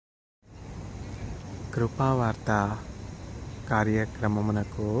కృపావార్త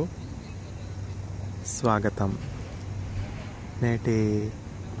కార్యక్రమమునకు స్వాగతం. నేటి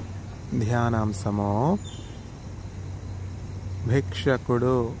ధ్యానాంశము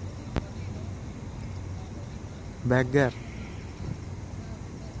భిక్షకుడు, బెగ్గర్.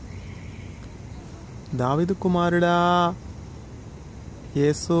 దావీదు కుమారుడా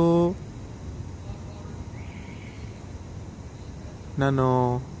యేసు, నన్ను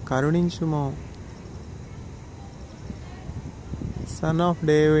కరుణించుము. Son of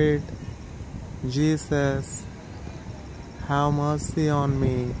David, Jesus, have mercy on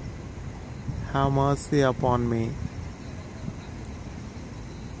me, have mercy upon me.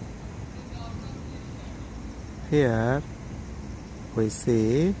 Here we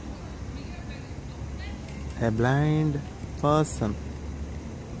see a blind person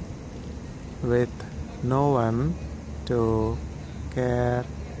with no one to care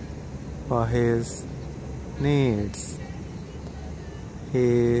for his needs. He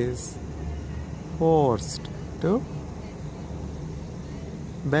is forced to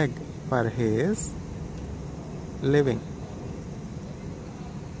beg for his living.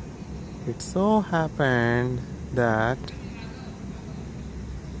 It so happened that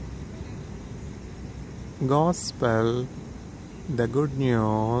gospel, the good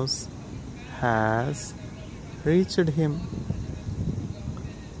news, has reached him.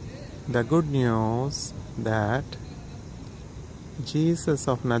 The good news that Jesus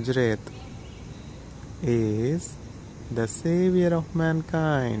of Nazareth is the Savior of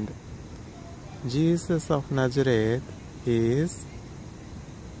mankind. Jesus of Nazareth is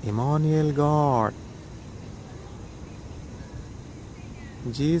Emmanuel God.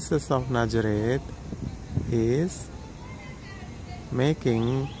 Jesus of Nazareth is making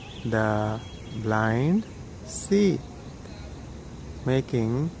the blind see,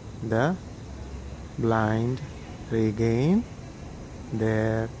 making the blind regain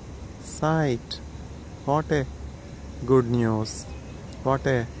their sight. What a good news! What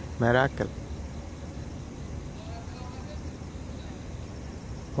a miracle!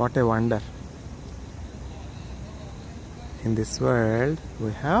 What a wonder! In this world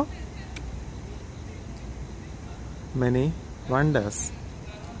we have many wonders,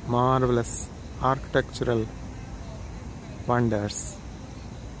 marvelous architectural wonders,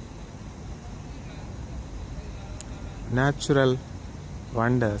 natural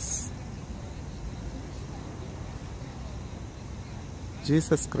wonders.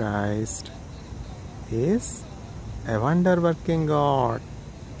 Jesus Christ is a wonder-working God.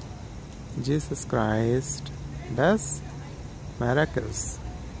 Jesus Christ does miracles.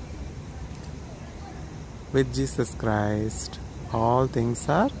 With Jesus Christ, all things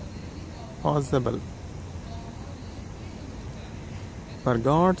are possible. For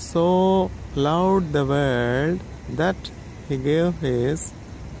God so loved the world that He gave His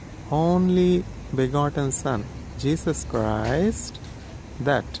only begotten Son, Jesus Christ,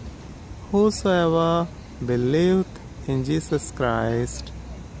 that whosoever believeth in Jesus Christ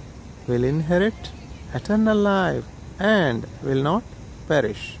will inherit eternal life and will not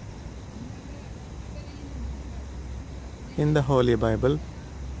perish. In the Holy Bible,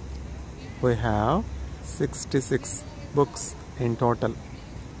 we have 66 books in total.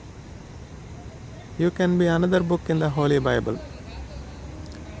 You can be another book in the Holy Bible.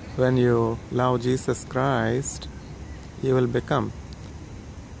 When you love Jesus Christ, you will become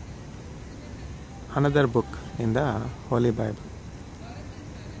another book in the Holy Bible.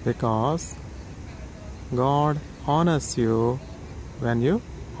 Because God honors you when you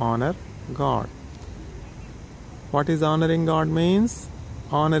honor God. What is honoring God means?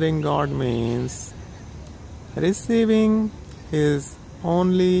 Honoring God means receiving His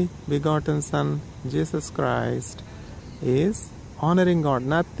only begotten Son, Jesus Christ, is honoring God.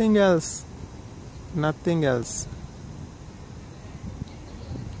 Nothing else. Nothing else.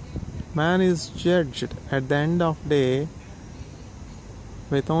 Man is judged at the end of the day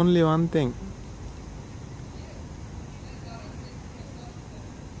with only one thing.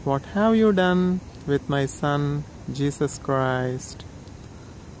 What have you done with my Son, Jesus Christ?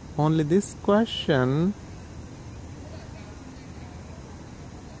 Only this question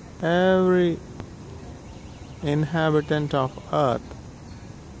every inhabitant of earth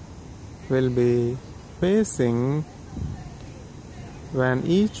will be facing when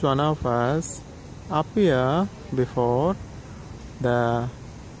each one of us appear before the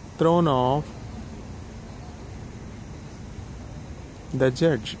throne of the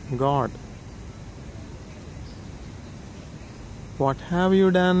Judge, God. What have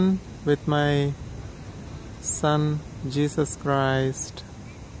you done with my Son, Jesus Christ?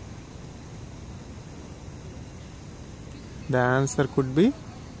 The answer could be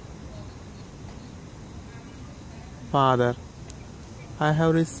Father, I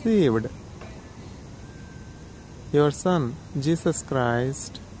have received your Son, Jesus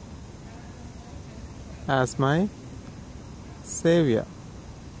Christ, as my Savior.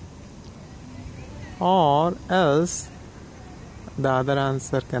 Or else, the other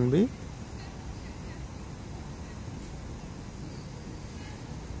answer can be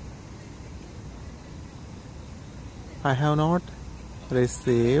I have not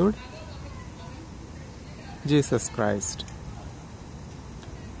received Jesus Christ.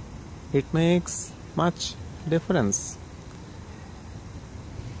 It makes much difference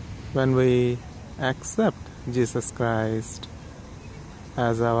when we accept Jesus Christ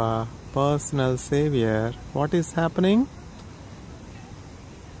as our personal Savior. What is happening?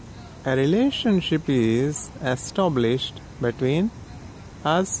 A relationship is established between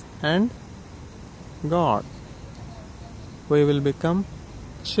us and God. We will become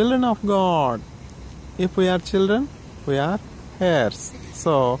children of God. If we are children, we are heirs.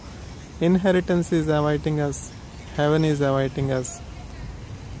 So, inheritance is awaiting us. Heaven is awaiting us.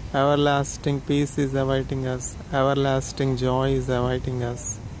 Everlasting peace is awaiting us. Everlasting joy is awaiting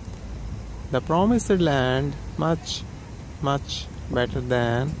us. The promised land much, much better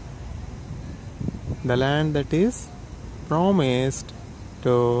than the land that is promised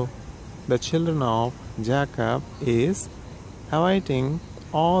to the children of Jacob is awaiting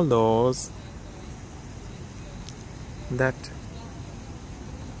all those that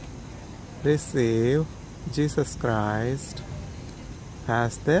receive Jesus Christ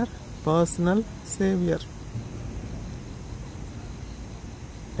as their personal Savior.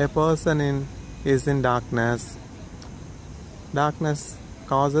 A person is in darkness. Darkness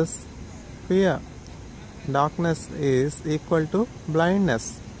causes fear. Darkness is equal to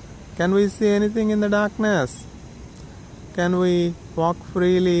blindness. Can we see anything in the darkness? Can we walk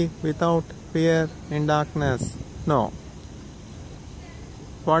freely without fear in darkness? No.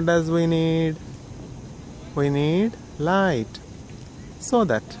 What does we need? We need light, so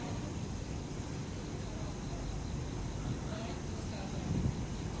that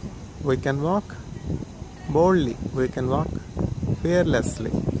we can walk boldly, we can walk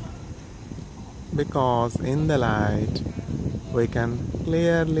fearlessly, because in the light we can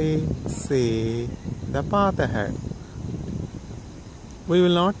clearly see the path ahead. We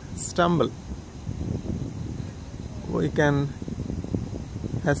will not stumble. We can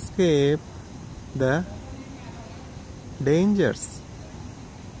escape the dangers.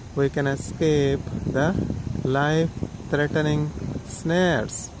 We can escape the life-threatening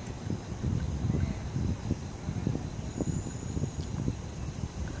snares.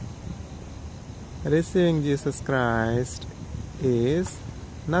 Receiving Jesus Christ is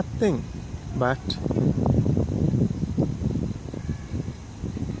nothing but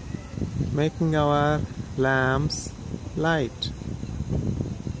making our lamps light.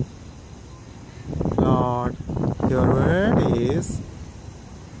 Lord, your word is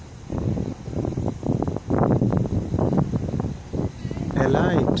a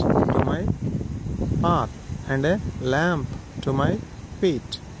light to my path and a lamp to my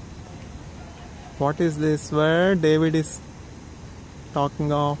feet. What is this word David is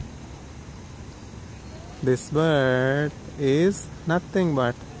talking of? This word is nothing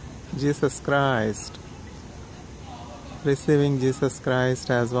but Jesus Christ. Receiving Jesus Christ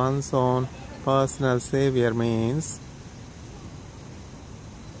as one's own personal Savior means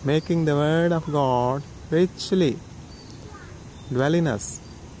making the Word of God richly dwell in us,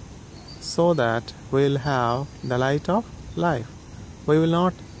 so that we will have the light of life. We will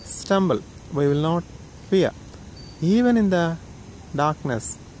not stumble. We will not fear. Even in the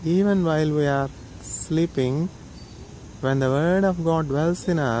darkness, even while we are sleeping, when the Word of God dwells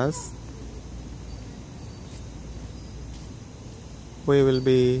in us, we will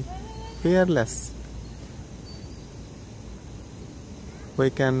be fearless.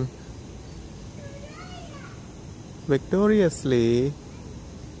 We can victoriously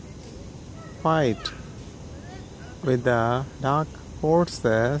fight with the dark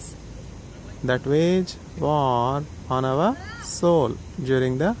forces that wage war on our soul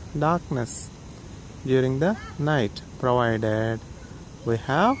during the darkness, during the night, provided we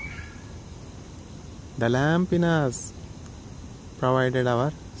have the lamp in us, provided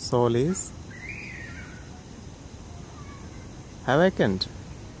our soul is awakened.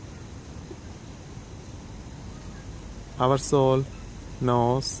 Our soul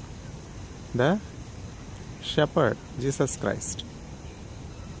knows the Shepherd, Jesus Christ.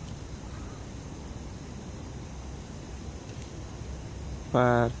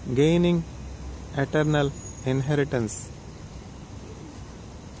 For gaining eternal inheritance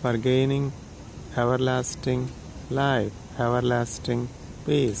for gaining everlasting life, everlasting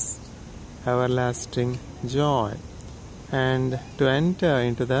peace, everlasting joy, and to enter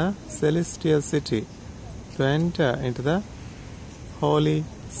into the celestial city, to enter into the holy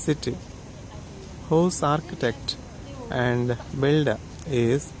city, whose architect and builder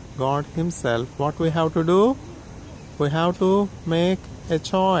is God Himself. What we have to do? We have to make a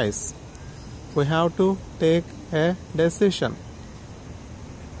choice. We have to take a decision.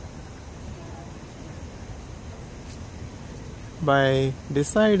 By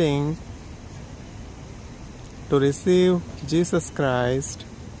deciding to receive Jesus Christ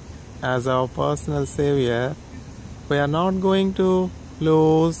as our personal Savior, we are not going to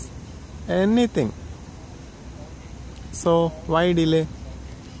lose anything. So why delay?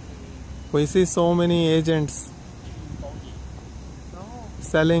 We see so many agents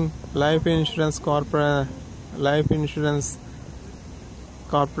selling life insurance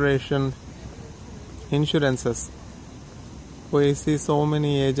corporation insurances. We see so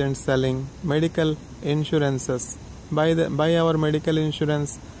many agents selling medical insurances. Buy our medical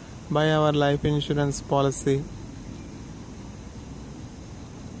insurance, buy our life insurance policy.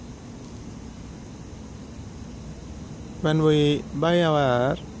 When we buy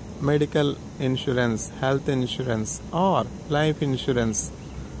our medical insurance, health insurance, or life insurance,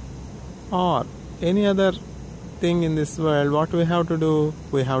 or any other thing in this world, what we have to do?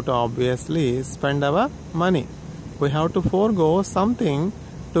 We have to obviously spend our money. We have to forego something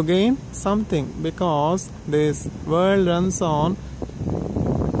to gain something, because this world runs on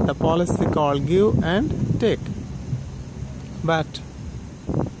the policy called give and take. But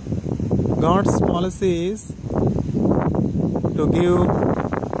God's policy is to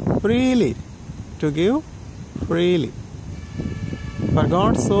give freely, to give freely. For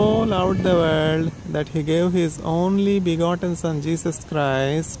God so loved the world that He gave His only begotten Son, Jesus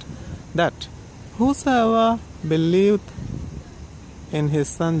Christ, that whosoever believeth in His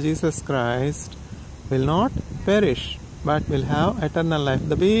Son, Jesus Christ, will not perish, but will have eternal life.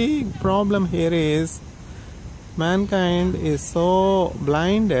 The big problem here is mankind is so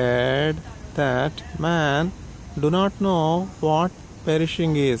blinded that man do not know what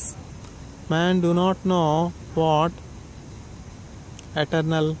perishing is. Man do not know what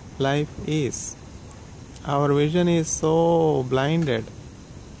eternal life is. Our vision is so blinded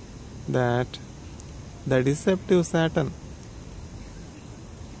that the deceptive Satan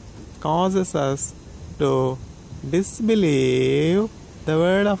causes us to disbelieve the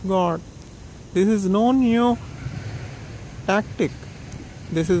word of God. This is no new tactic.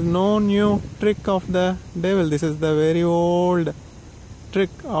 This is no new trick of the devil. This is the very old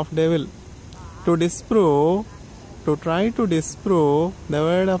trick of devil to try to disprove the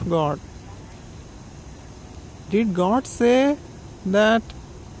word of God. Did God say that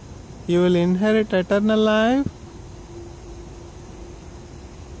you will inherit eternal life?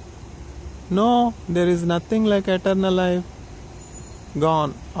 No, there is nothing like eternal life.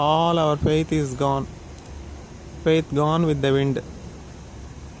 Gone. All our faith is gone. Faith gone with the wind.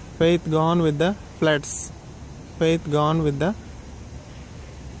 Faith gone with the floods. Faith gone with the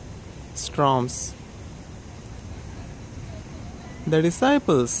storms. The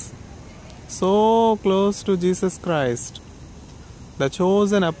disciples, so close to Jesus Christ, the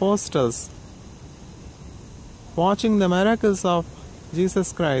chosen apostles, watching the miracles of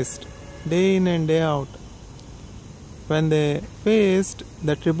Jesus Christ day in and day out, when they faced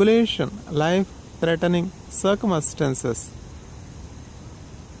the tribulation, life-threatening circumstances,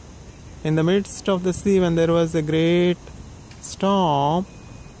 in the midst of the sea, when there was a great storm,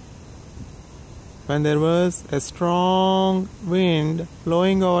 when there was a strong wind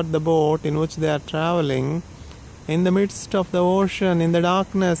blowing over the boat in which they are traveling, in the midst of the ocean, in the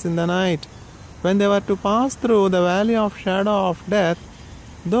darkness, in the night, when they were to pass through the valley of shadow of death,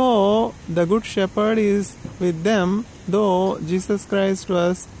 though the good shepherd is with them, though Jesus Christ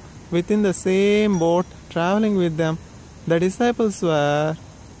was within the same boat traveling with them, the disciples were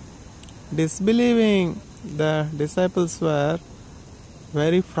disbelieving. The disciples were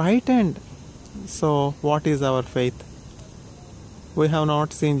very frightened. So, what is our faith? We have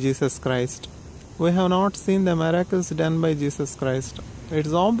not seen Jesus Christ. We have not seen the miracles done by Jesus Christ. It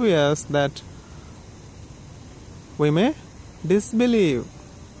is obvious that we may disbelieve.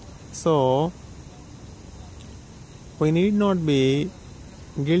 So, we need not be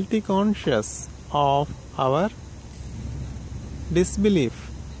guilty conscious of our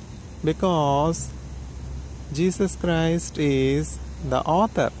disbelief, because Jesus Christ is the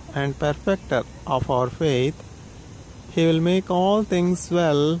author and perfecter of our faith. He will make all things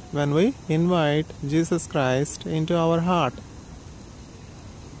well when we invite Jesus Christ into our heart.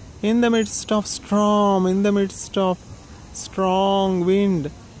 In the midst of storm, in the midst of strong wind,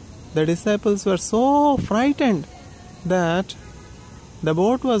 the disciples were so frightened that the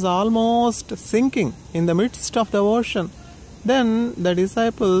boat was almost sinking in the midst of the ocean. Then the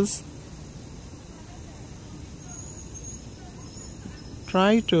disciples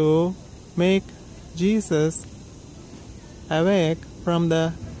tried to make Jesus awake from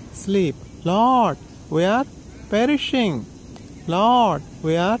the sleep. Lord, we are perishing. Lord,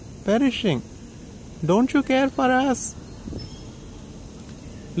 we are perishing. Don't you care for us?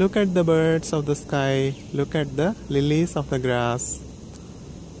 Look at the birds of the sky. Look at the lilies of the grass.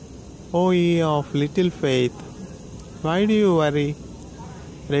 O ye of little faith, why do you worry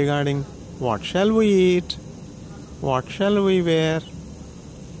regarding what shall we eat? What shall we wear?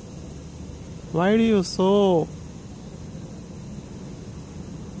 Why do you so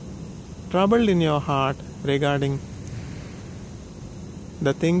troubled in your heart regarding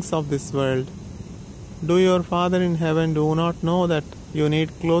the things of this world? Do your Father in heaven do not know that you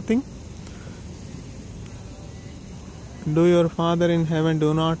need clothing? Do your Father in heaven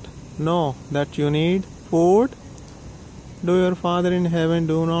do not know that you need food? Do your Father in heaven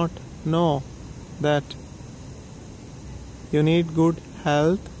do not know that you need good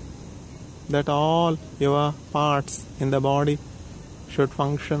health? That all your parts in the body should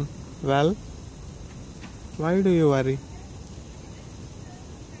function well? Why do you worry?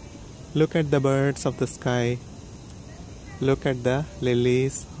 Look at the birds of the sky. Look at the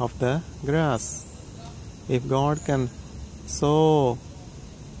lilies of the grass. If God can so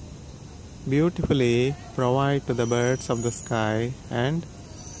beautifully provide to the birds of the sky and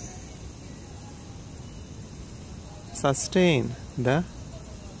sustain the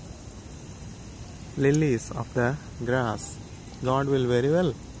lilies of the grass, God will very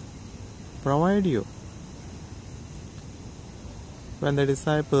well provide you. When the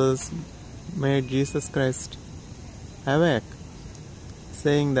disciples made Jesus Christ awake,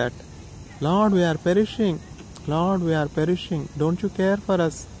 saying that, Lord, we are perishing. Lord, we are perishing. Don't you care for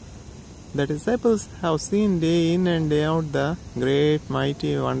us? The disciples have seen day in and day out the great,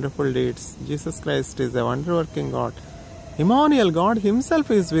 mighty, wonderful deeds. Jesus Christ is a wonder-working God. Emmanuel, God Himself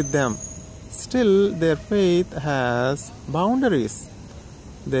is with them. Still, their faith has boundaries.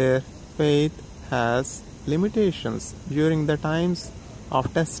 Their faith has limitations. During the times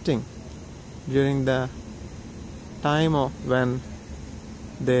of testing, during the time when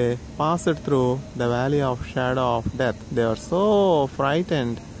they passed through the valley of shadow of death, they were so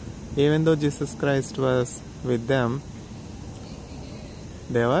frightened. Even though Jesus Christ was with them,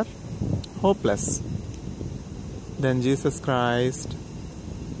 they were hopeless. Then Jesus Christ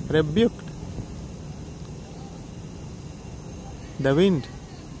rebuked the wind,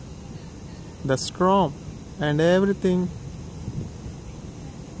 the storm, and everything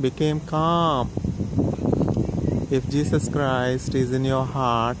became calm. If Jesus Christ is in your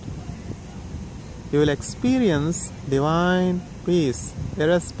heart, you will experience divine peace,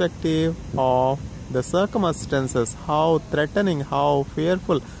 irrespective of the circumstances, how threatening, how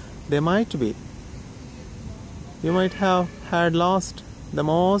fearful they might be. You might have had lost the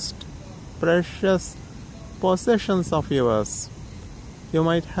most precious possessions of yours. You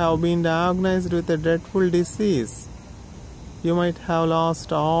might have been diagnosed with a dreadful disease. You might have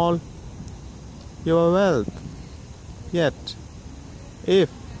lost all your wealth. Yet, if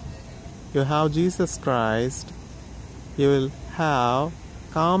you have Jesus Christ, you will have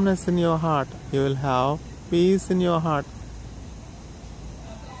calmness in your heart. You will have peace in your heart.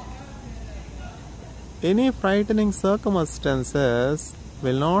 Any frightening circumstances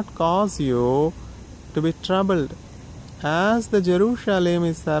will not cause you to be troubled. As the Jerusalem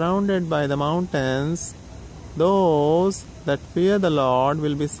is surrounded by the mountains, those that fear the Lord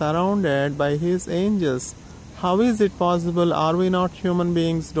will be surrounded by His angels. How is it possible? Are we not human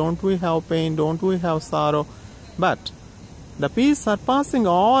beings? Don't we have pain? Don't we have sorrow? But the peace surpassing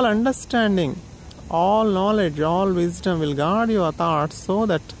all understanding, all knowledge, all wisdom will guard your thoughts so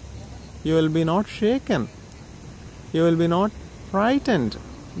that you will be not shaken. You will be not frightened,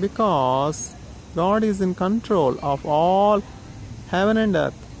 because God is in control of all heaven and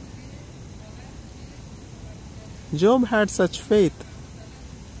earth. Job had such faith.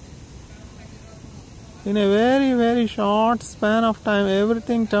 In a very, very short span of time,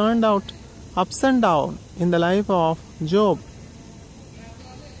 everything turned out ups and down in the life of Job.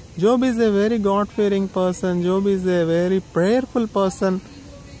 Job is a very God-fearing person. Job is a very prayerful person.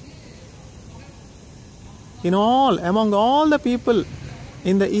 Among all the people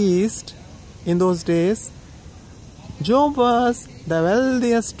in the East in those days, Job was the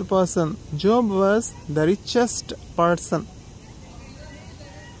wealthiest person. Job was the richest person.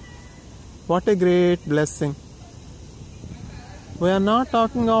 What a great blessing. We are not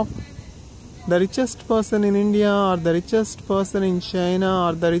talking of the richest person in India or the richest person in China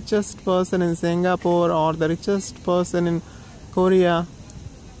or the richest person in Singapore or the richest person in Korea.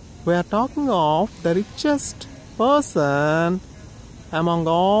 We are talking of the richest person among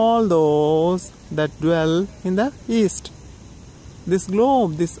all those that dwell in the East. This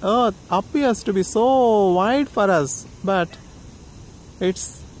globe, this earth appears to be so wide for us, but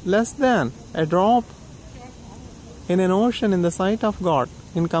it's less than a drop in an ocean in the sight of God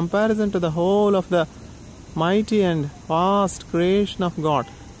in comparison to the whole of the mighty and vast creation of God.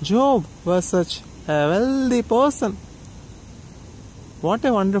 Job was such a wealthy person. What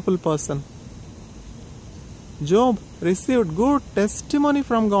a wonderful person. Job received good testimony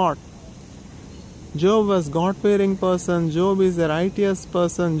from God. Job was God-fearing person. Job is a righteous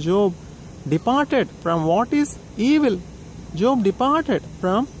person. Job departed from what is evil. Job departed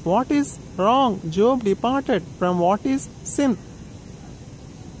from what is wrong. Job departed from what is sin.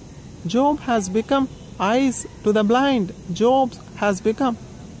 Job has become eyes to the blind. Job has become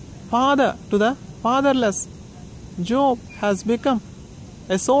father to the fatherless. Job has become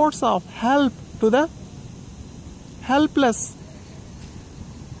a source of help to the helpless,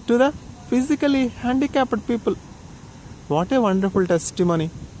 to the physically handicapped people. What a wonderful testimony.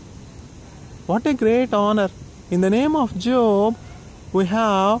 What a great honor. In the name of Job, we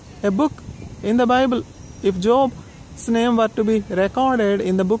have a book in the Bible. If Job's name were to be recorded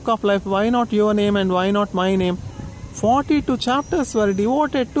in the book of life, why not your name and why not my name? 42 chapters were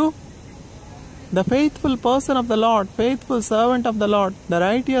devoted to the faithful person of the Lord, faithful servant of the Lord, the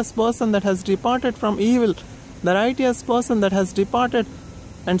righteous person that has departed from evil, the righteous person that has departed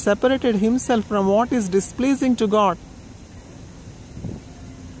and separated himself from what is displeasing to God.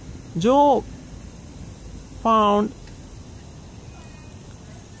 Job found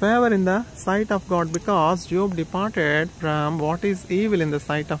favor in the sight of God because Job departed from what is evil in the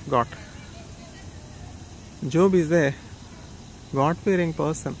sight of God. Job is a God-fearing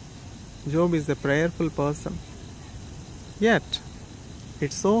person. Job is a prayerful person. Yet,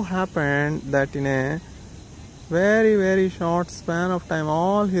 it so happened that in a very, very short span of time,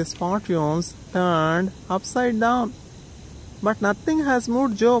 all his fortunes turned upside down. But nothing has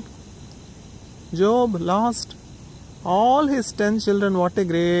moved Job. Job lost all his 10 children. What a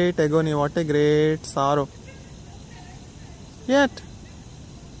great agony, what a great sorrow. Yet,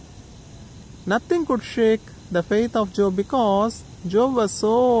 nothing could shake the faith of Job because Job was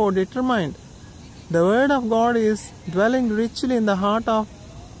so determined. The word of God is dwelling richly in the heart of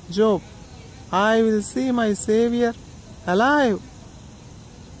Job. I will see my Savior alive.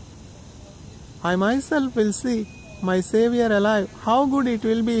 I myself will see my Savior alive. How good it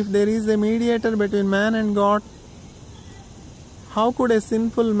will be if there is a mediator between man and God. How could a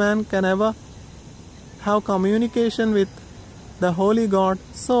sinful man can ever have communication with the Holy God?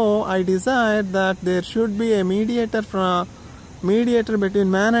 So I desire that there should be a mediator between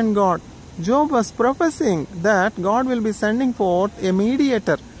man and God. Job was prophesying that God will be sending forth a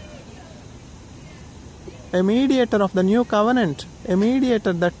mediator of the new covenant, a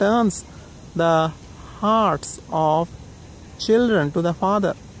mediator that turns the hearts of children to the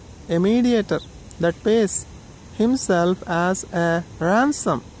Father, a mediator that pays himself as a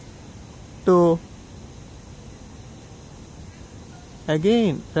ransom to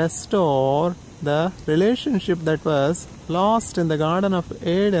again restore the relationship that was lost in the Garden of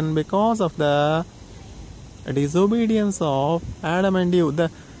Eden because of the disobedience of Adam and Eve. The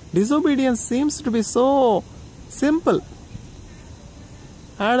disobedience seems to be so simple.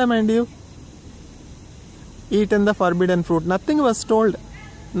 Adam and Eve eaten the forbidden fruit. Nothing was told.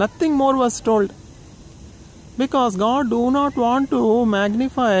 Nothing more was told. Because God do not want to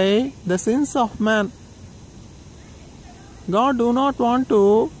magnify the sins of man. God do not want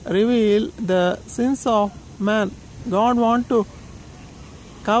to reveal the sins of man. God want to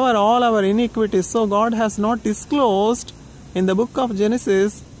cover all our iniquities. So God has not disclosed in the book of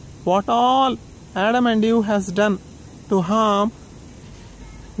Genesis what all Adam and Eve has done to harm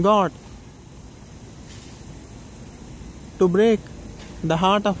God, to break the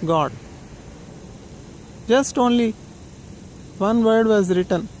heart of God. Just only one word was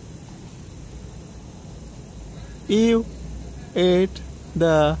written. Eve ate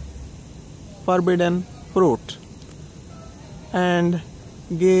the forbidden fruit and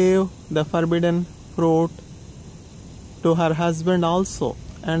gave the forbidden fruit to her husband also,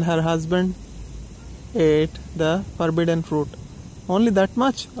 and her husband ate the forbidden fruit. Only that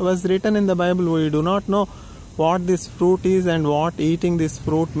much was written in the Bible. We do not know what this fruit is and what eating this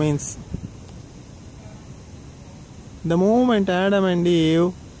fruit means. The moment Adam and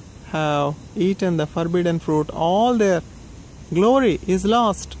Eve have eaten the forbidden fruit, all their glory is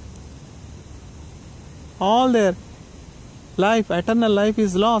lost. All their life, eternal life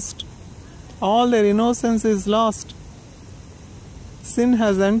is lost. All their innocence is lost. Sin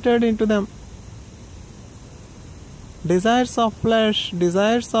has entered into them. Desires of flesh,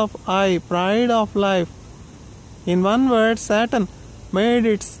 desires of eye, pride of life. In one word, Satan made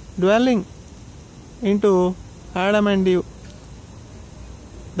its dwelling into Adam and Eve.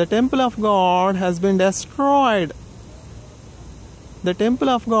 The temple of God has been destroyed. The temple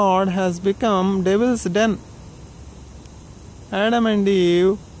of God has become devil's den. Adam and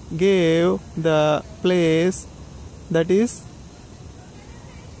Eve gave the place that is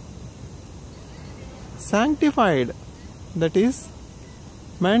sanctified, that is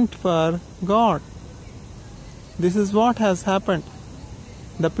meant for God. This is what has happened.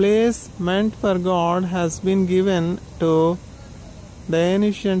 The place meant for God has been given to the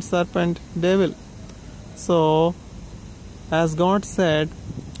ancient serpent devil. So, as God said,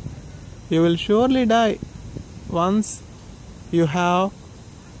 you will surely die once you have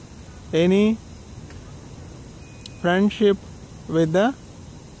any friendship with the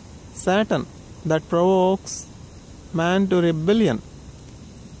Satan that provokes man to rebellion.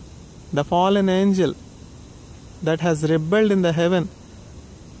 The fallen angel that has rebelled in the heaven,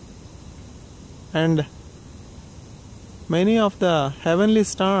 and many of the heavenly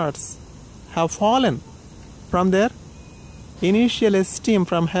stars have fallen from their initial esteem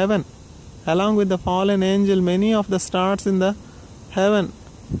from heaven. Along with the fallen angel, many of the stars in the heaven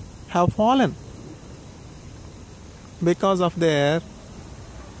have fallen because of their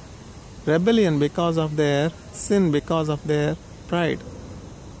rebellion, because of their sin, because of their pride.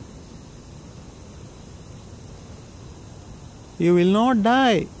 You will not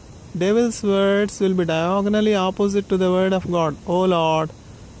die. Devil's words will be diagonally opposite to the word of God. O Lord,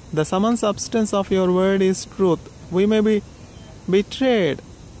 the sum and substance of your word is truth. We may be betrayed,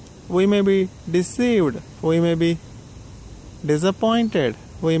 we may be deceived, we may be disappointed,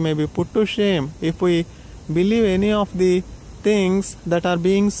 we may be put to shame if we believe any of the things that are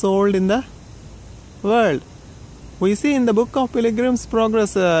being sold in the world. We see in the book of Pilgrim's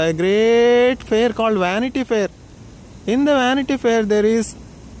Progress a great fair called Vanity Fair. In the Vanity Fair there is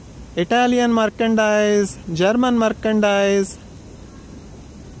Italian merchandise, German merchandise,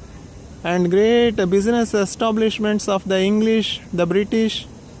 and great business establishments of the English, the British.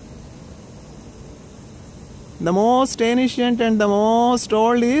 The most ancient and the most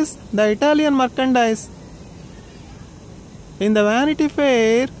old is the Italian merchandise. In the Vanity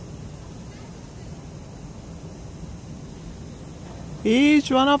Fair,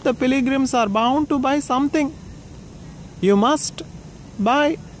 each one of the pilgrims are bound to buy something. You must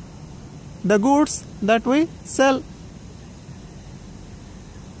buy the goods that we sell.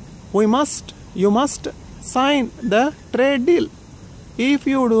 You must sign the trade deal. If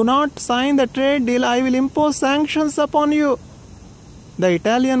you do not sign the trade deal, I will impose sanctions upon you. The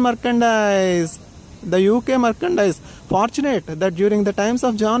Italian merchandise, the UK merchandise. Fortunate that during the times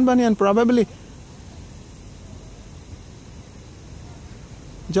of John Bunyan, probably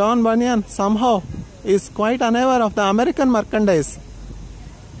John Bunyan somehow is quite unaware of the American merchandise.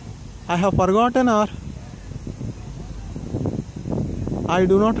 I have forgotten, or I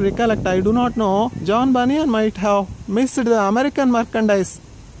do not recollect, I do not know. John Bunyan might have missed the American merchandise.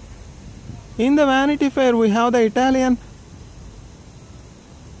 In the Vanity Fair, we have the Italian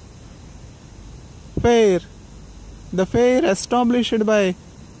fair, the fair established by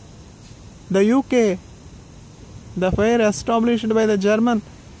the UK, the fair established by the German,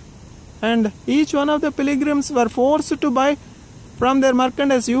 and each one of the pilgrims were forced to buy from their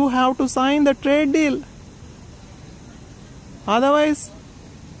merchandise. You have to sign the trade deal. Otherwise,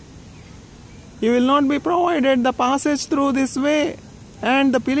 you will not be provided the passage through this way.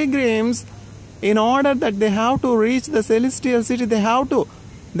 And the pilgrims, in order that they have to reach the celestial city,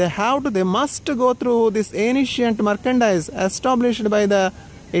 they must go through this ancient merchandise established by the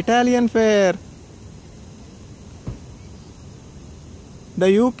Italian fair,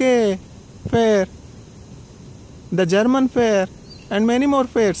 the UK fair, the German fair, and many more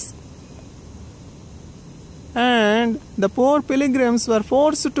fairs. And the poor pilgrims were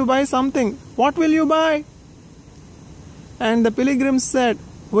forced to buy something. What will you buy? And the pilgrims said,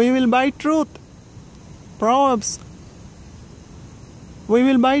 we will buy truth. Proverbs. We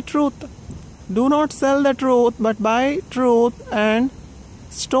will buy truth. Do not sell the truth, but buy truth and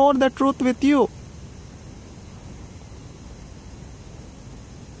store the truth with you.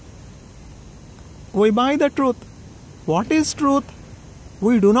 We buy the truth. What is truth?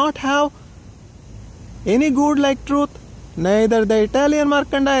 We do not have any good like truth. Neither the Italian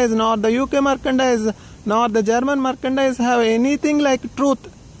merchandise, nor the UK merchandise, nor the German merchandise have anything like truth.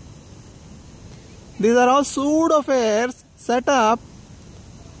 These are all pseudo fairs set up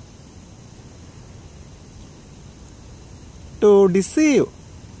to deceive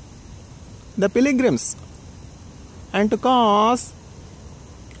the pilgrims and to cause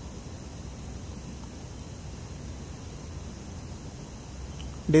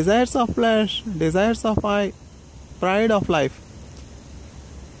desires of flesh, desires of eye, pride of life.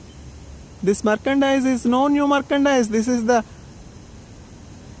 This merchandise is no new merchandise. This is the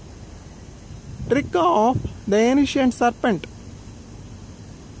trick of the ancient serpent.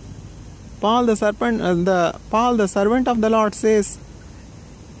 Paul the servant of the Lord says,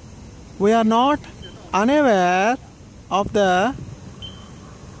 we are not unaware of the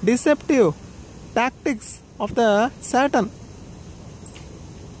deceptive tactics of the Satan.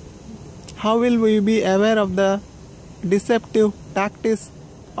 How will we be aware of the deceptive tactics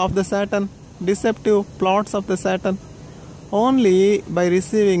of the Satan, deceptive plots of the Satan? Only by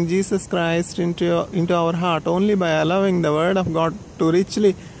receiving Jesus Christ into our heart, only by allowing the Word of God to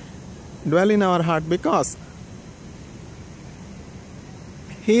richly dwell in our heart, because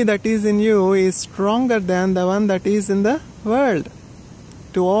he that is in you is stronger than the one that is in the world.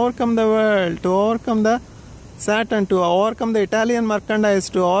 To overcome the world, to overcome the Satan, to overcome the Italian merchandise,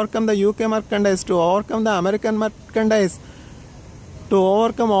 to overcome the UK merchandise, to overcome the American merchandise, to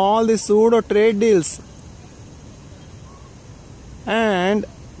overcome all the pseudo trade deals and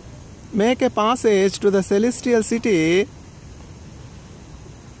make a passage to the celestial city,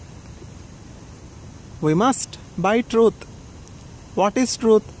 we must buy truth. What is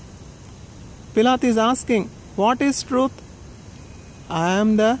truth? Pilate is asking, what is truth? I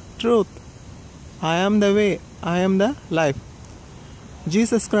am the truth. I am the way. I am the life.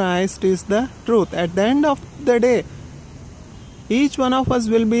 Jesus Christ is the truth. At the end of the day, each one of us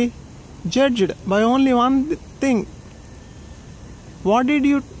will be judged by only one thing. What did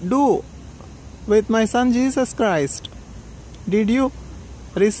you do with my son Jesus Christ? Did you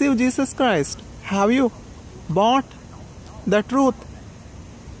receive Jesus Christ? Have you bought the truth?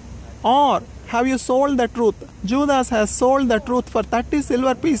 Or have you sold the truth? Judas has sold the truth for 30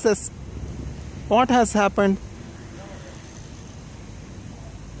 silver pieces. What has happened?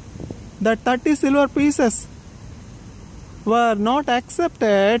 The 30 silver pieces were not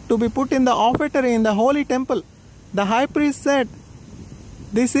accepted to be put in the offertory in the holy temple. The high priest said,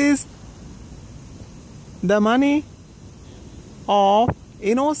 this is the money of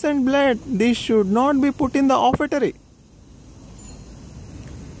innocent blood. This should not be put in the offertory.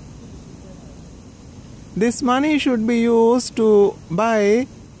 This money should be used to buy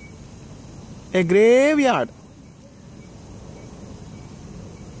a graveyard.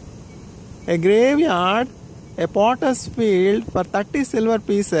 A graveyard, a potter's field for 30 silver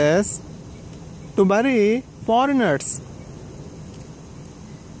pieces to bury foreigners.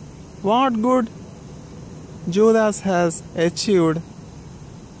 What good Judas has achieved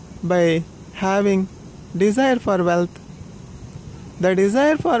by having desire for wealth? The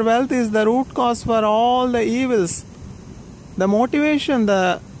desire for wealth is the root cause for all the evils. The motivation,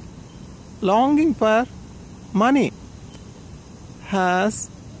 the longing for money has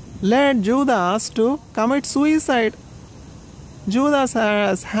led Judas to commit suicide. Judas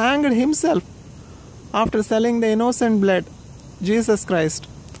has hanged himself after selling the innocent blood, Jesus Christ.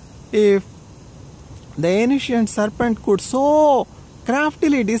 If the ancient serpent could so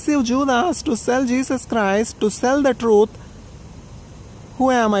craftily deceive Judas to sell Jesus Christ, to sell the truth,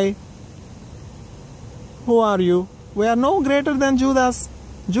 who am I? Who are you? We are no greater than Judas.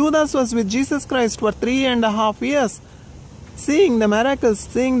 Judas was with Jesus Christ for 3.5 years, seeing the miracles,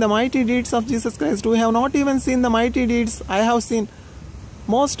 seeing the mighty deeds of Jesus Christ. We have not even seen the mighty deeds I have seen.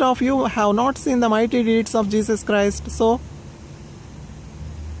 Most of you have not seen the mighty deeds of Jesus Christ. So,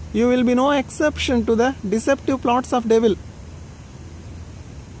 you will be no exception to the deceptive plots of devil.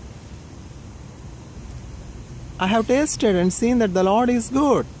 I have tasted and seen that the Lord is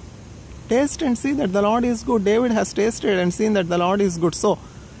good. Taste and see that the Lord is good. David has tasted and seen that the Lord is good. So,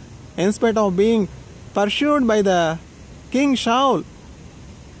 in spite of being pursued by the King Shaul,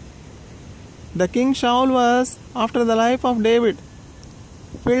 the King Shaul was, after the life of David,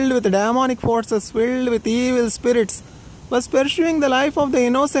 filled with demonic forces, filled with evil spirits, was pursuing the life of the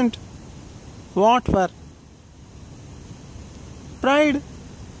innocent. What for? Pride.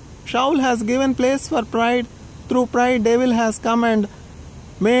 Shaul has given place for pride. Through pride, devil has come and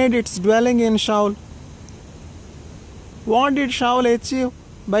made its dwelling in Shaul. What did Shaul achieve?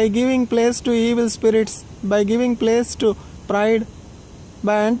 By giving place to evil spirits, by giving place to pride,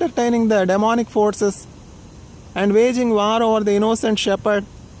 by entertaining the demonic forces. and waging war over the innocent shepherd.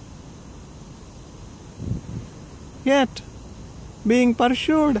 Yet, being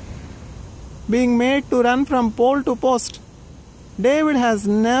pursued, being made to run from pole to post, David has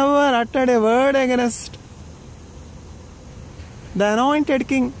never uttered a word against the anointed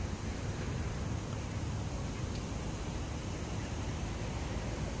king.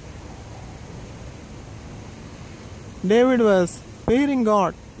 David was fearing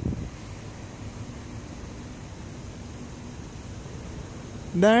God.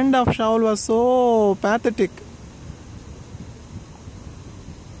 The end of Shaul was so pathetic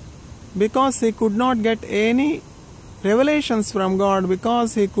because he could not get any revelations from God,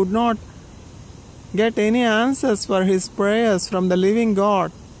 because he could not get any answers for his prayers from the living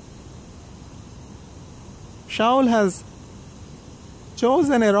God. Shaul has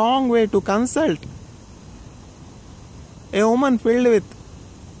chosen a wrong way to consult a woman filled with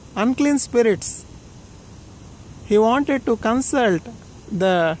unclean spirits. He wanted to consult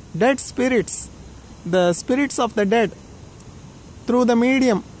the dead spirits, the spirits of the dead, through the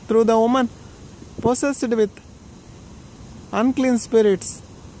medium, through the woman possessed with unclean spirits.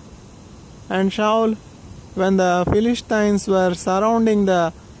 And Shaul, when the Philistines were surrounding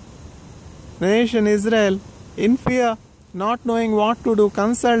the nation Israel, in fear, not knowing what to do,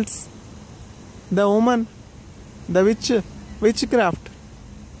 consults the woman, the witchcraft,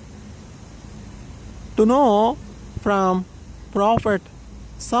 to know from prophet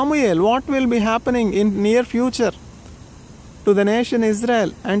Samuel what will be happening in near future to the nation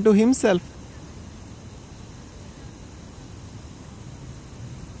Israel and to himself.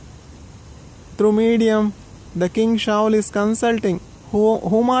 Through medium, the king Shaul is consulting.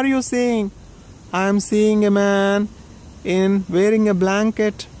 Whom are you seeing? I am seeing a man wearing a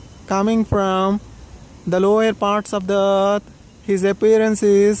blanket coming from the lower parts of the earth. His appearance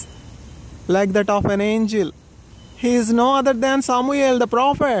is like that of an angel. He is no other than Samuel the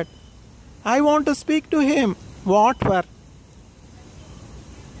prophet. I want to speak to him. What for?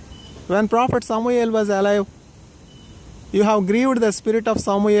 When prophet Samuel was alive, you have grieved the spirit of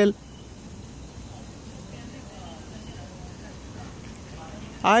Samuel.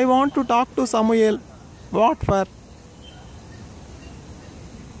 I want to talk to Samuel. What for?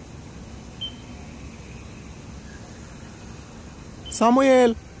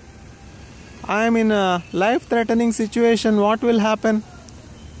 Samuel, I am in a life-threatening situation. What will happen?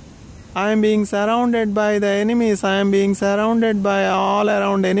 I am being surrounded by the enemies. I am being surrounded by all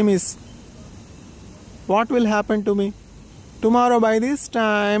around enemies. What will happen to me? Tomorrow by this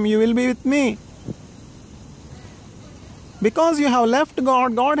time you will be with me. Because you have left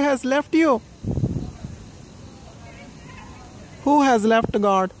God, God has left you. Who has left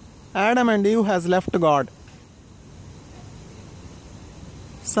God? Adam and Eve has left God.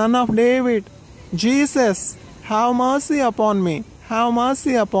 Son of David, Jesus, have mercy upon me. Have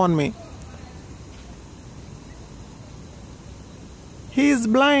mercy upon me. He is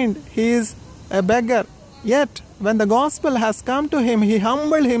blind. He is a beggar. Yet, when the gospel has come to him, he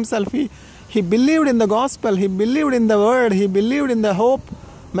humbled himself. He believed in the gospel. He believed in the word. He believed in the hope,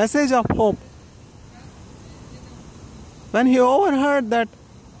 message of hope. When he overheard that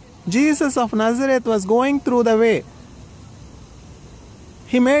Jesus of Nazareth was going through the way,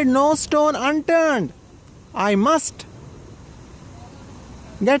 he made no stone unturned. I must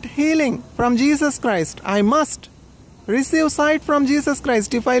get healing from Jesus Christ. I must receive sight from Jesus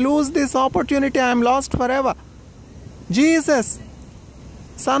Christ. If I lose this opportunity, I am lost forever. Jesus,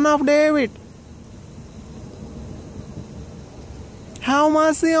 Son of David, have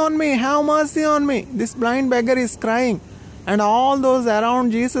mercy on me, have mercy on me. This blind beggar is crying, and all those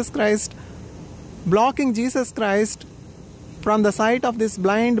around Jesus Christ, blocking Jesus Christ from the sight of this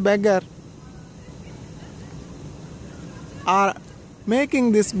blind beggar, are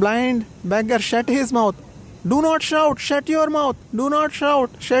making this blind beggar shut his mouth. Do not shout, shut your mouth. Do not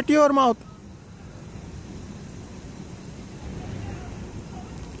shout, shut your mouth.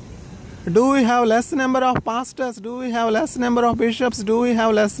 Do we have less number of pastors? Do we have less number of bishops? Do we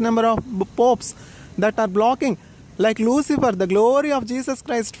have less number of popes that are blocking, like Lucifer, the glory of Jesus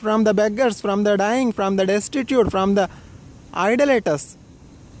Christ from the beggars, from the dying, from the destitute, from the idolaters?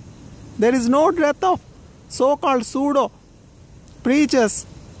 There is no dearth of so-called pseudo preachers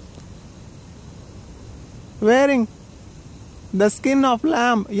wearing the skin of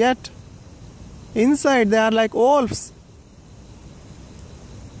lamb, yet inside they are like wolves,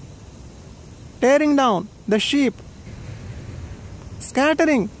 tearing down the sheep,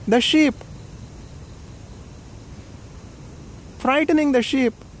 scattering the sheep, frightening the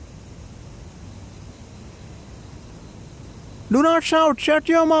sheep. Do not shout, shut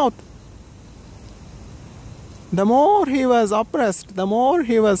your mouth. The more he was oppressed, the more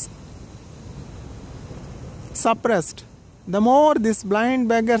he was suppressed, the more this blind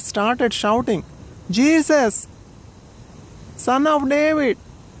beggar started shouting, Jesus, Son of David,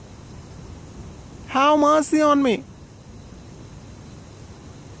 have mercy on me.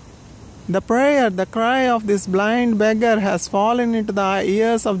 The prayer, the cry of this blind beggar has fallen into the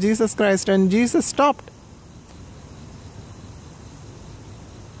ears of Jesus Christ, and Jesus stopped.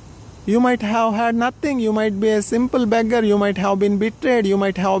 You might have had nothing. You might be a simple beggar. You might have been betrayed. You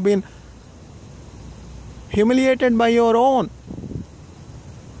might have been humiliated by your own.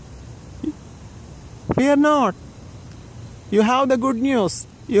 Fear not. You have the good news.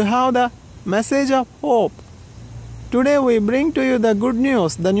 You have the message of hope. Today we bring to you the good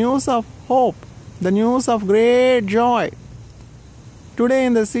news, the news of hope, the news of great joy. Today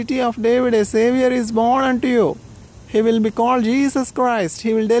in the city of David a Savior is born unto you. He will be called Jesus Christ.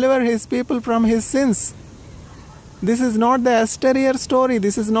 He will deliver His people from his sins. This is not the exterior story.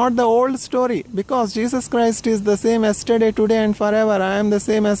 This is not the old story. Because Jesus Christ is the same yesterday, today and forever. I am the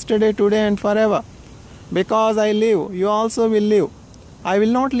same yesterday, today and forever. Because I live, you also will live. I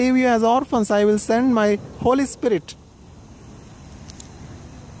will not leave you as orphans. I will send my Holy Spirit.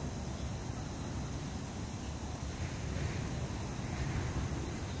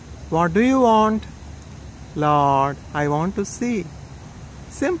 What do you want? Lord, I want to see.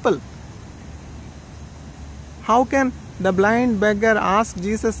 Simple. How can the blind beggar ask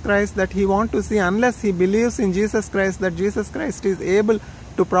Jesus Christ that he wants to see unless he believes in Jesus Christ, that Jesus Christ is able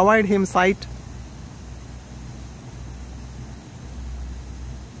to provide him sight?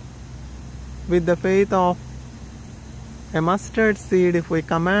 With the faith of a mustard seed, if we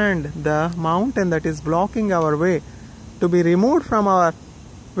command the mountain that is blocking our way to be removed from our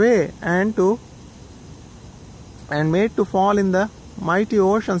way and made to fall in the mighty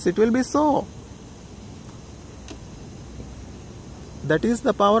oceans, it will be so. That is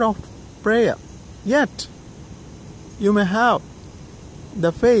the power of prayer. Yet, you may have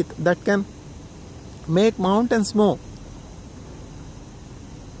the faith that can make mountains move.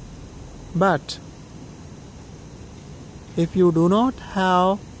 But if you do not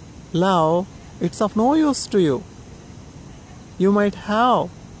have love, it's of no use to you. You might have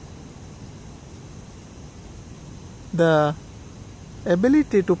the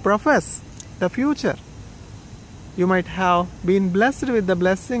ability to profess the future. You might have been blessed with the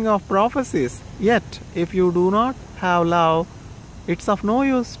blessing of prophecies. Yet, if you do not have love, it's of no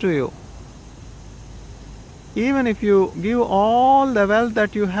use to you. Even if you give all the wealth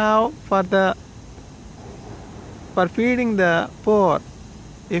that you have for feeding the poor,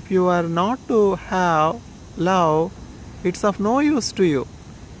 if you are not to have love, it's of no use to you.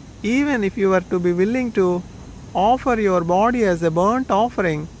 Even if you are to be willing to offer your body as a burnt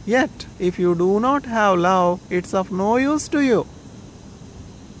offering, yet if you do not have love, it's of no use to you.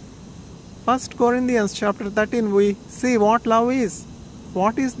 1 Corinthians chapter 13, we see what love is.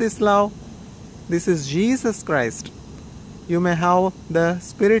 What is this love? This is Jesus Christ. You may have the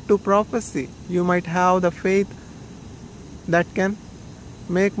spirit to prophecy. You might have the faith that can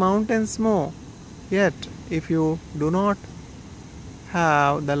make mountains move. Yet, if you do not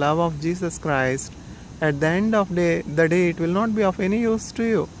have the love of Jesus Christ, at the end of the day, it will not be of any use to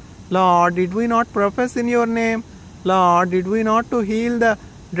you. Lord, did we not profess in your name? Lord, did we not to heal the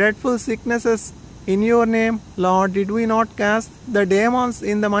dreadful sicknesses in your name? Lord, did we not cast the demons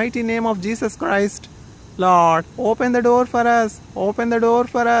in the mighty name of Jesus Christ? Lord, open the door for us. Open the door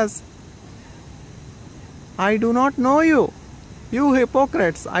for us. I do not know you. You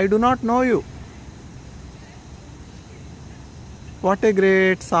hypocrites, I do not know you. What a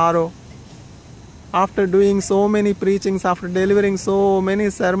great sorrow. After doing so many preachings, after delivering so many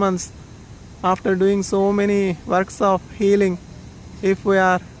sermons, after doing so many works of healing, if we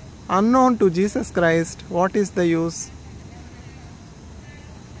are unknown to Jesus Christ, what is the use?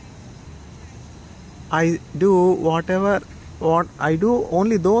 I do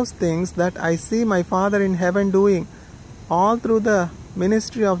only those things that I see my Father in heaven doing. All through the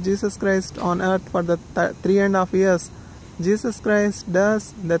ministry of Jesus Christ on earth for the 3.5 years, Jesus Christ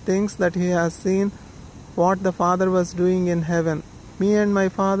does the things that He has seen what the Father was doing in heaven. Me and my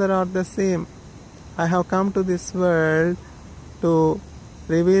Father are the same. I have come to this world to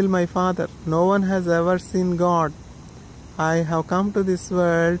reveal my Father. No one has ever seen God. I have come to this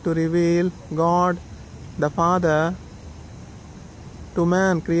world to reveal God, the Father, to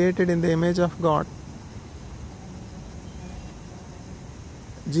man created in the image of God.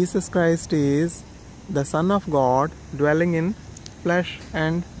 Jesus Christ is the Son of God dwelling in flesh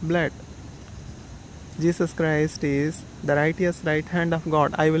and blood. Jesus Christ is the righteous right hand of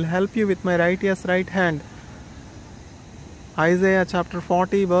God. I will help you with my righteous right hand. Isaiah chapter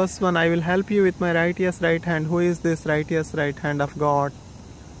 40 verse 1, I will help you with my righteous right hand. Who is this righteous right hand of God?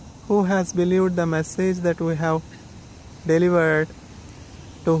 Who has believed the message that we have delivered?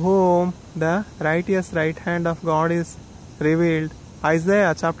 To whom the righteous right hand of God is revealed.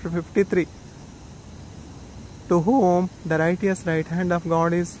 Isaiah chapter 53. To whom the righteous right hand of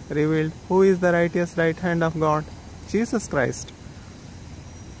God is revealed. Who is the righteous right hand of God? Jesus Christ.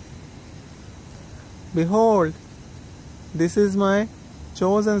 Behold, this is my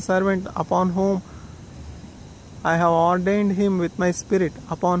chosen servant upon whom I have ordained him with my spirit,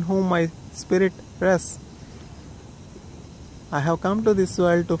 upon whom my spirit rests. I have come to this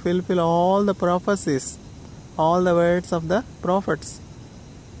world to fulfill all the prophecies, all the words of the prophets.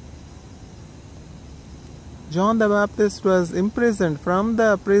 John the Baptist was imprisoned. From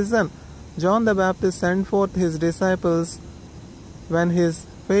the prison, John the Baptist sent forth his disciples. When his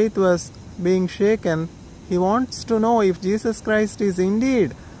faith was being shaken, he wants to know if Jesus Christ is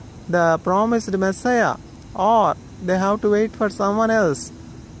indeed the promised Messiah, or they have to wait for someone else.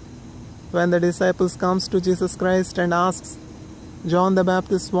 When the disciples comes to Jesus Christ and asks, John the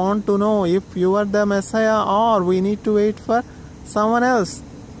Baptist want to know if you are the Messiah or we need to wait for someone else.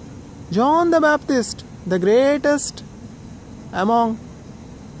 John the Baptist, the greatest among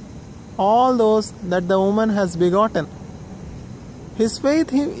all those that the woman has begotten, his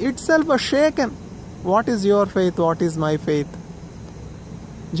faith itself was shaken. What is your faith? What is my faith?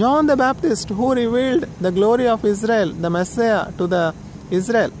 John the Baptist, who revealed the glory of Israel, the Messiah to the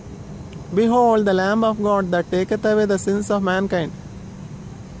Israel. Behold, the Lamb of God that taketh away the sins of mankind.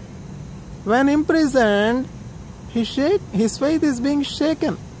 When imprisoned, his faith is being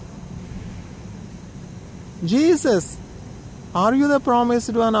shaken. Jesus, are you the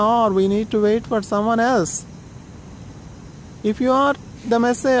promised one, or we need to wait for someone else? If you are the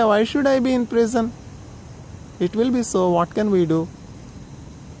Messiah, why should I be in prison? It will be so. What can we do?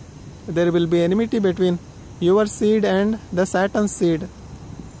 There will be enmity between your seed and the Satan's seed.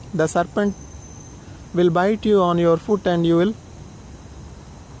 The serpent will bite you on your foot and you will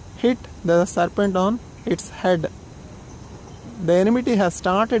hit the serpent on its head. The enmity has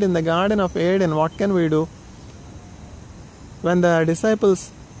started in the Garden of Eden. What can we do? When the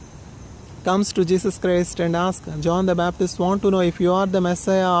disciples comes to Jesus Christ and ask, John the Baptist want to know if you are the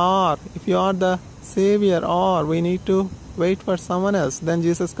Messiah or if you are the Savior or we need to wait for someone else. Then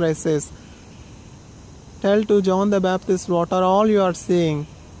Jesus Christ says, tell to John the Baptist what are all you are seeing.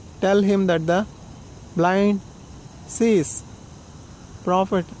 Tell him that the blind sees.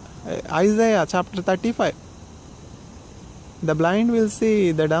 Prophet Isaiah chapter 35. The blind will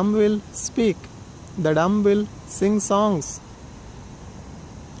see, the dumb will speak, the dumb will sing songs,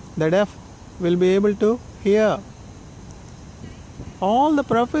 the deaf will be able to hear. All the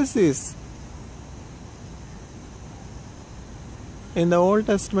prophecies in the Old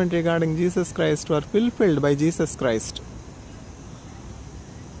Testament regarding Jesus Christ were fulfilled by Jesus Christ.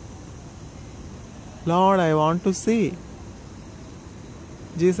 Lord, I want to see.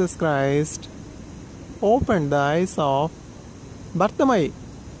 Jesus Christ opened the eyes of Bartimaeus,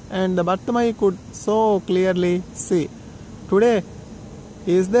 and the Bartimaeus could so clearly see. Today,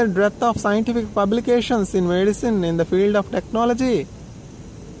 is there breadth of scientific publications in medicine, in the field of technology?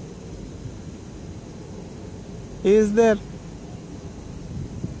 Is there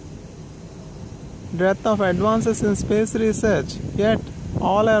breadth of advances in space research? Yet,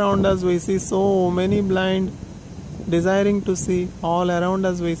 all around us we see so many blind desiring to see. All around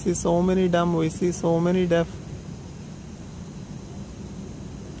us we see so many dumb, we see so many deaf.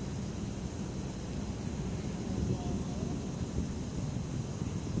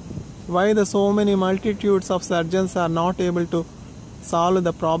 Why the so many multitudes of surgeons are not able to solve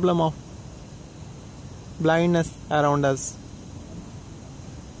the problem of blindness around us?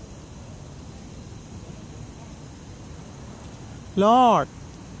 Lord,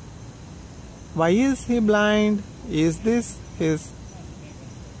 why is he blind? Is this his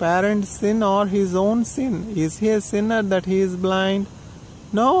parent's sin or his own sin? Is he a sinner that he is blind?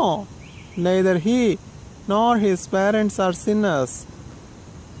 No, neither he nor his parents are sinners.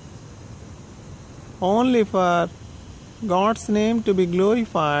 Only for God's name to be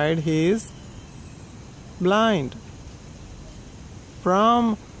glorified, he is blind.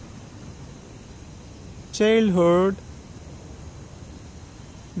 From childhood,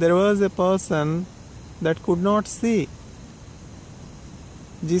 there was a person that could not see.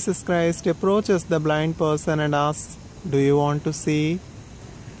 Jesus Christ approaches the blind person and asks, do you want to see?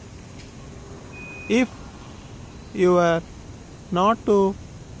 If you were not to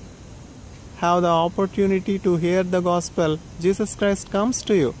have the opportunity to hear the gospel, Jesus Christ comes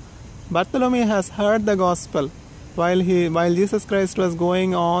to you. Bartholomew has heard the gospel. while Jesus Christ was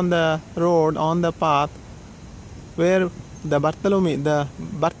going on the road, on the path, where the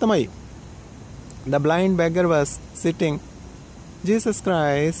Bartimaeus, the blind beggar, was sitting, Jesus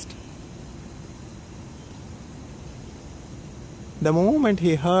Christ, the moment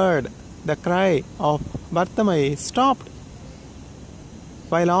he heard the cry of Bartimaeus, stopped.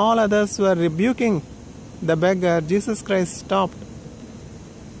 While all others were rebuking the beggar, Jesus Christ stopped.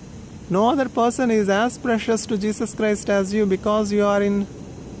 No other person is as precious to Jesus Christ as you, because you are in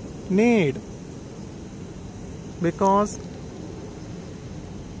need. Because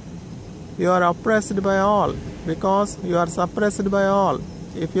you are oppressed by all. Because you are suppressed by all.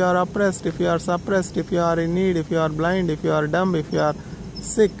 If you are oppressed, if you are suppressed, if you are in need, if you are blind, if you are dumb, if you are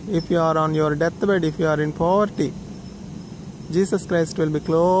sick, if you are on your deathbed, if you are in poverty, Jesus Christ will be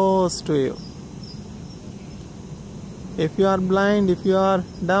close to you. If you are blind, if you are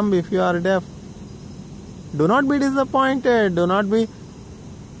dumb, if you are deaf, do not be disappointed, do not be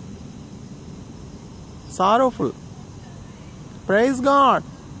sorrowful. Praise God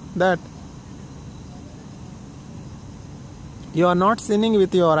that you are not sinning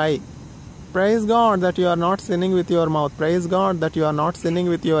with your eye. Praise God that you are not sinning with your mouth. Praise God that you are not sinning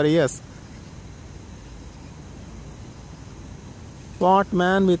with your ears. What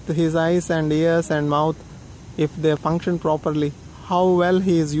man with his eyes and ears and mouth, if they function properly, how well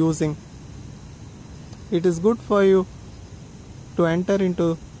he is using. It is good for you to enter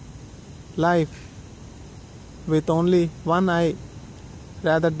into life with only one eye,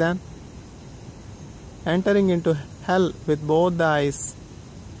 rather than entering into hell with both the eyes.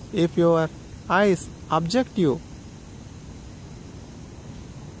 If your eyes object you,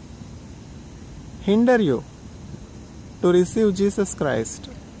 hinder you to receive Jesus Christ,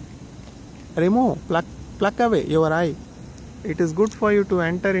 pluck away your eye. It is good for you to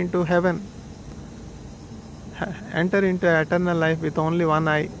enter into heaven, enter into eternal life with only one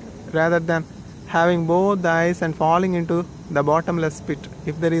eye, rather than having both the eyes and falling into the bottomless pit.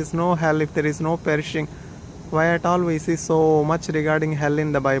 If there is no hell, if there is no perishing, why at all we see so much regarding hell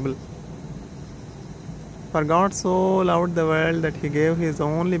in the Bible? For God so loved the world that he gave his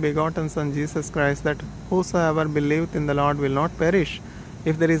only begotten Son Jesus Christ, that whosoever believeth in the Lord will not perish.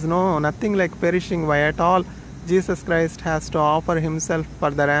 If there is nothing like perishing, why at all Jesus Christ has to offer himself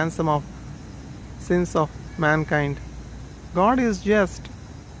for the ransom of sins of mankind? God is just.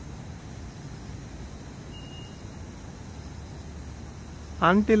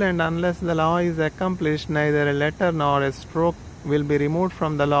 Until and unless the law is accomplished, neither a letter nor a stroke will be removed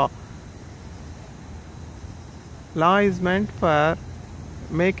from the law. Law is meant for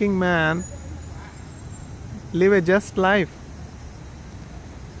making man live a just life.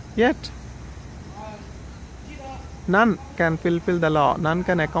 Yet, none can fulfill the law, none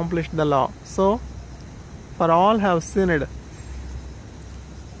can accomplish the law. So, for all have sinned.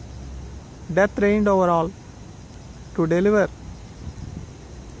 Death reigned over all. To deliver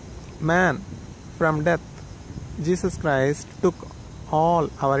man from death, Jesus Christ took all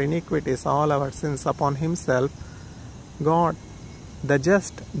our iniquities, all our sins upon himself. God, the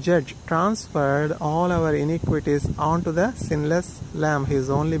just judge, transferred all our iniquities onto the sinless Lamb, his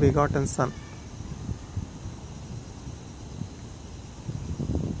only begotten Son.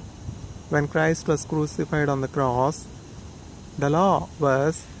 When Christ was crucified on the cross, the law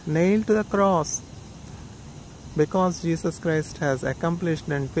was nailed to the cross. Because Jesus Christ has accomplished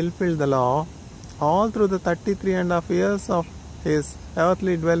and fulfilled the law all through the 33.5 years of his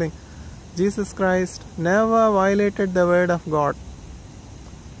earthly dwelling, Jesus Christ never violated the word of God.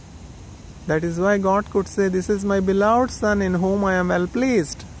 That is why God could say, "This is my beloved Son in whom I am well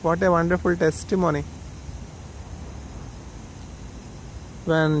pleased." What a wonderful testimony.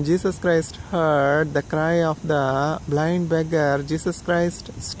 When Jesus Christ heard the cry of the blind beggar, Jesus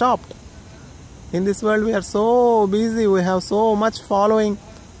Christ stopped. In this world we are so busy, we have so much following,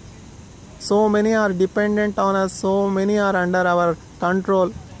 so many are dependent on us, so many are under our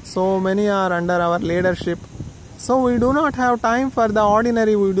control, so many are under our leadership. So we do not have time for the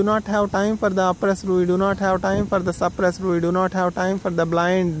ordinary, we do not have time for the oppressed, we do not have time for the suppressed, we do not have time for the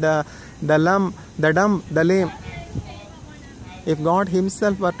blind, the dumb, the lame. If God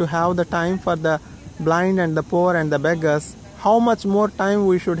himself were to have the time for the blind and the poor and the beggars, how much more time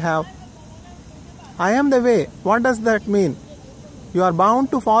we should have? I am the way. What does that mean? You are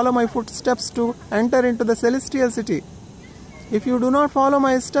bound to follow my footsteps to enter into the celestial city. If you do not follow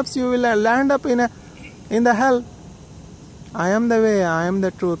my steps, you will land up in the hell. I am the way, I am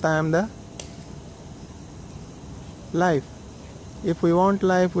the truth, I am the life. If we want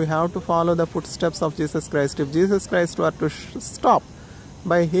life, we have to follow the footsteps of Jesus Christ. If Jesus Christ were to stop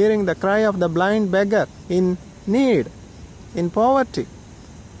by hearing the cry of the blind beggar in need, in poverty,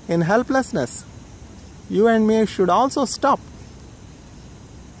 in helplessness, you and me should also stop.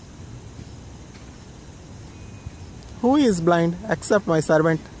 Who is blind except my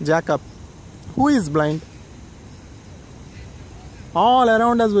servant Jacob? Who is blind? All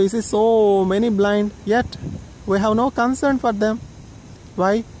around us we see so many blind, yet we have no concern for them.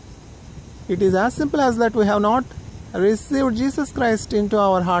 Why? It is as simple as that we have not received Jesus Christ into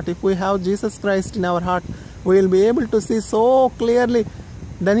our heart. If we have Jesus Christ in our heart, we will be able to see so clearly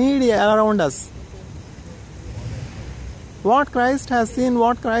the needy around us. What Christ has seen,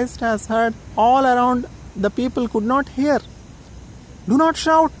 what Christ has heard, all around the people could not hear. Do not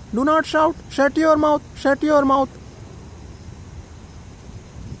shout, do not shout, shut your mouth, shut your mouth.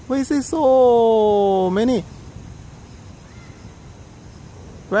 We see so many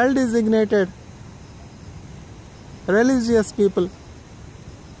well-designated religious people.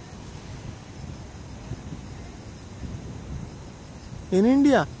 In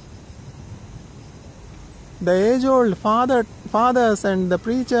India, the age-old fathers and the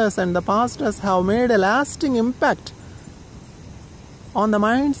preachers and the pastors have made a lasting impact on the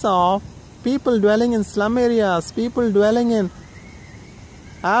minds of people dwelling in slum areas, people dwelling in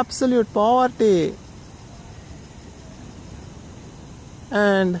absolute poverty.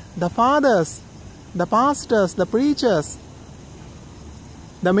 And the fathers, the pastors, the preachers,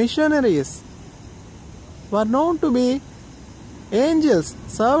 the missionaries were known to be angels,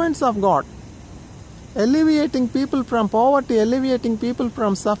 servants of God, alleviating people from poverty, alleviating people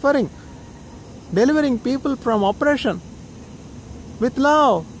from suffering, delivering people from oppression. With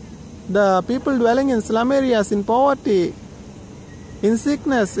love, the people dwelling in slum areas, in poverty, in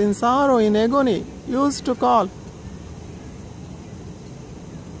sickness, in sorrow, in agony, used to call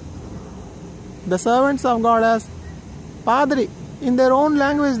the servants of God as Padri. In their own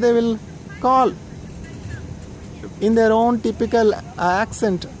language they will call, in their own typical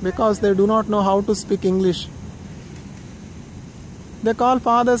accent, because they do not know how to speak English. They call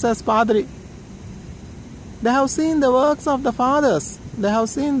fathers as Padri. They have seen the works of the fathers. They have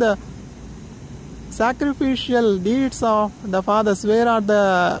seen the sacrificial deeds of the fathers. Where are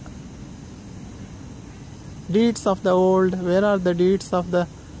the deeds of the old? Where are the deeds of the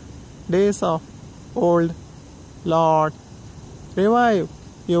days of old? Lord, revive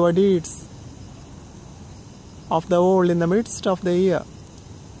your deeds of the old in the midst of the year.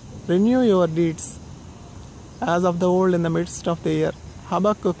 Renew your deeds as of the old in the midst of the year.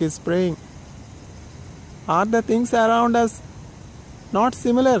 Habakkuk is praying. Are the things around us not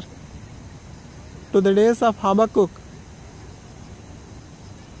similar to the days of Habakkuk?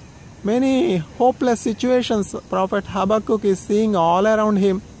 Many hopeless situations Prophet Habakkuk is seeing all around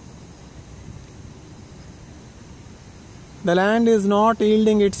him. The land is not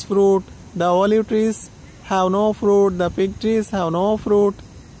yielding its fruit. The olive trees have no fruit. The fig trees have no fruit.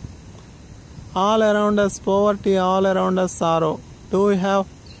 All around us poverty, all around us sorrow. Do we have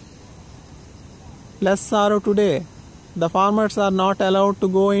less sorrow today? The farmers are not allowed to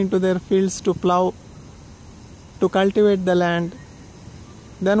go into their fields to plow, to cultivate the land.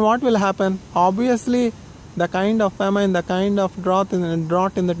 Then what will happen? Obviously, the kind of famine, the kind of drought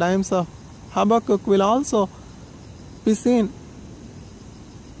in the times of Habakkuk will also be seen.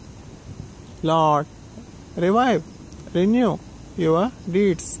 Lord, revive, renew your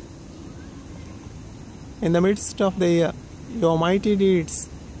deeds in the midst of the year, your mighty deeds.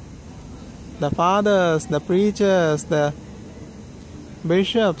 The fathers, the preachers, the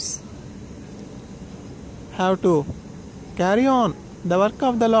bishops have to carry on the work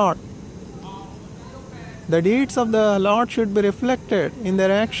of the Lord. The deeds of the Lord should be reflected in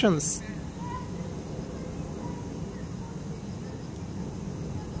their actions.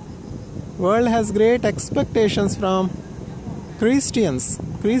 World has great expectations from Christians.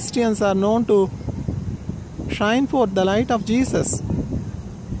 Christians are known to shine forth the light of Jesus,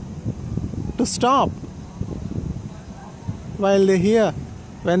 to stop when they hear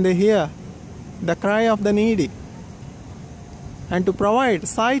the cry of the needy, and to provide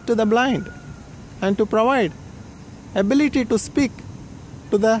sight to the blind, and to provide ability to speak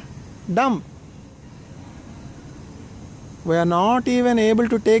to the dumb. We are not even able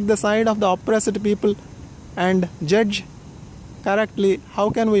to take the side of the oppressed people and judge correctly.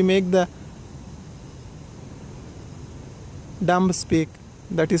 How can we make the dumb speak?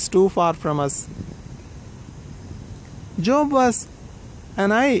 That is too far from us. Job was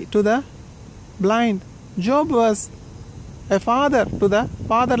an eye to the blind. Job was a father to the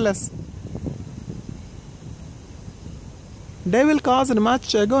fatherless. Devil caused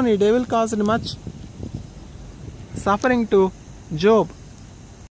much agony, devil caused much suffering to Job.